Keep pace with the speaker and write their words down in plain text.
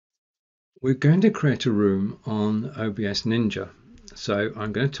We're going to create a room on OBS NInja. So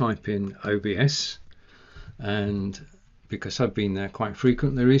I'm going to type in OBS, and because I've been there quite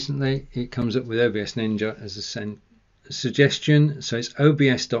frequently recently, it comes up with OBS NInja as a suggestion. So it's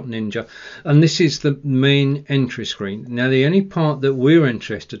obs.ninja, and this is the main entry screen. Now the only part that we're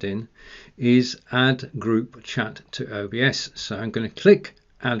interested in is add group chat to OBS. So I'm going to click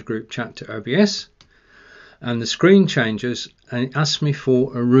add group chat to OBS, and the screen changes and it asks me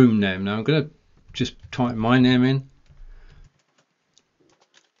for a room name. Now I'm going to just type my name in,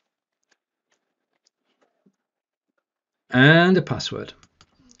 and a password,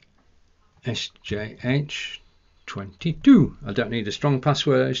 SJH22. I don't need a strong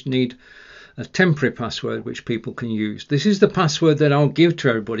password, I just need a temporary password which people can use. This is the password that I'll give to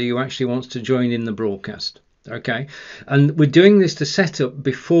everybody who actually wants to join in the broadcast. Okay, and we're doing this to set up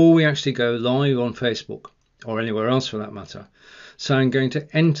before we actually go live on Facebook or anywhere else for that matter. So I'm going to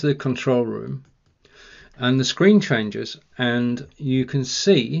enter the control room, and the screen changes, and you can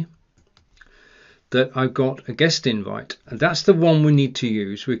see that I've got a guest invite, and that's the one we need to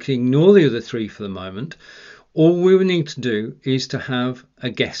use. We can ignore the other three for the moment. All we need to do is to have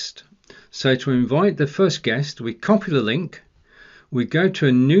a guest. So to invite the first guest, we copy the link, we go to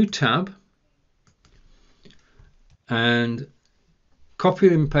a new tab and copy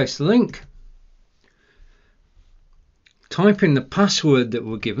and paste the link, type in the password that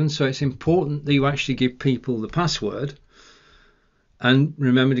we're given. So it's important that you actually give people the password, and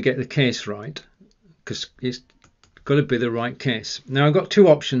remember to get the case right, because it's got to be the right case. Now I've got two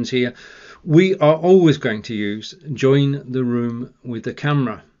options here. We are always going to use join the room with the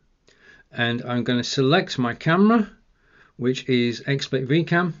camera, and I'm going to select my camera, which is XSplit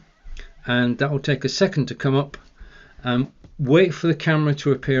VCam, and that will take a second to come up. Wait for the camera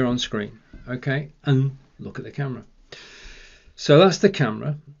to appear on screen, okay, and look at the camera. So that's the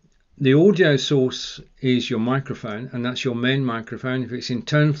camera. The audio source is your microphone, and that's your main microphone. If it's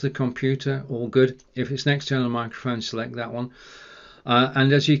internal to the computer, all good. If it's an external microphone, select that one.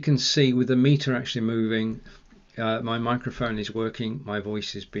 And as you can see, with the meter actually moving, my microphone is working, my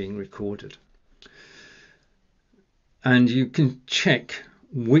voice is being recorded. And you can check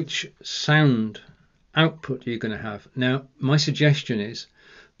which sound output you're going to have. Now, my suggestion is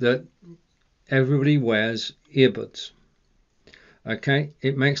that everybody wears earbuds. Okay,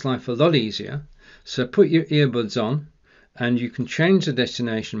 it makes life a lot easier. So put your earbuds on, and you can change the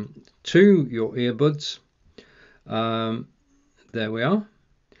destination to your earbuds. There we are.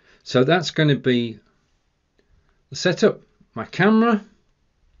 So that's going to be the setup: my camera,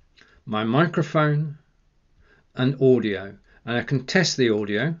 my microphone, and audio. And I can test the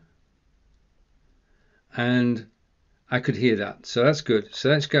audio, and I could hear that. So that's good. So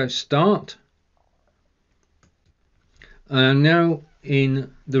let's go start. I'm now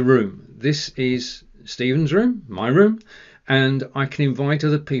in the room. This is Stephen's room, my room, and I can invite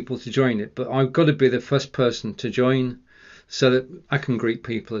other people to join it, but I've got to be the first person to join so that I can greet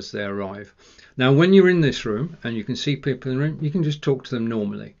people as they arrive. Now, when you're in this room and you can see people in the room, you can just talk to them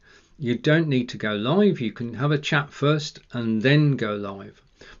normally. You don't need to go live. You can have a chat first and then go live.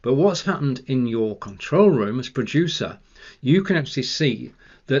 But what's happened in your control room as producer, you can actually see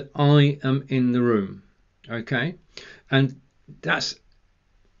that I am in the room. Okay, and that's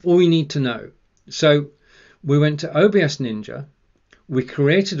all we need to know. So we went to OBS NInja, we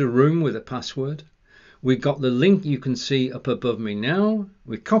created a room with a password, we got the link you can see up above me now,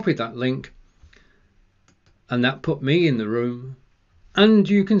 we copied that link, and that put me in the room, and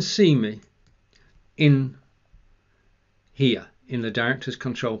you can see me in here in the director's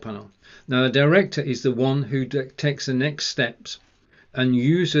control panel. Now the director is the one who takes the next steps and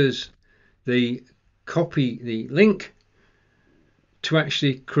uses the copy the link to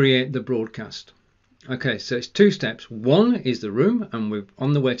actually create the broadcast. Okay, so it's two steps. One is the room, and we're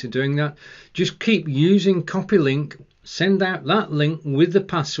on the way to doing that. Just keep using copy link, send out that link with the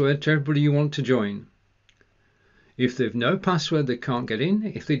password to everybody you want to join. If they've no password, they can't get in.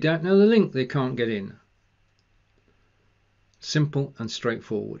 If they don't know the link, they can't get in. Simple and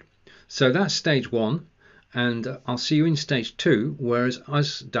straightforward. So that's stage one, and I'll see you in stage two, whereas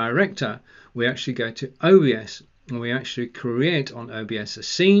as director we actually go to OBS and we actually create on OBS a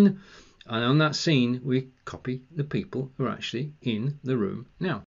scene, and on that scene we copy the people who are actually in the room now.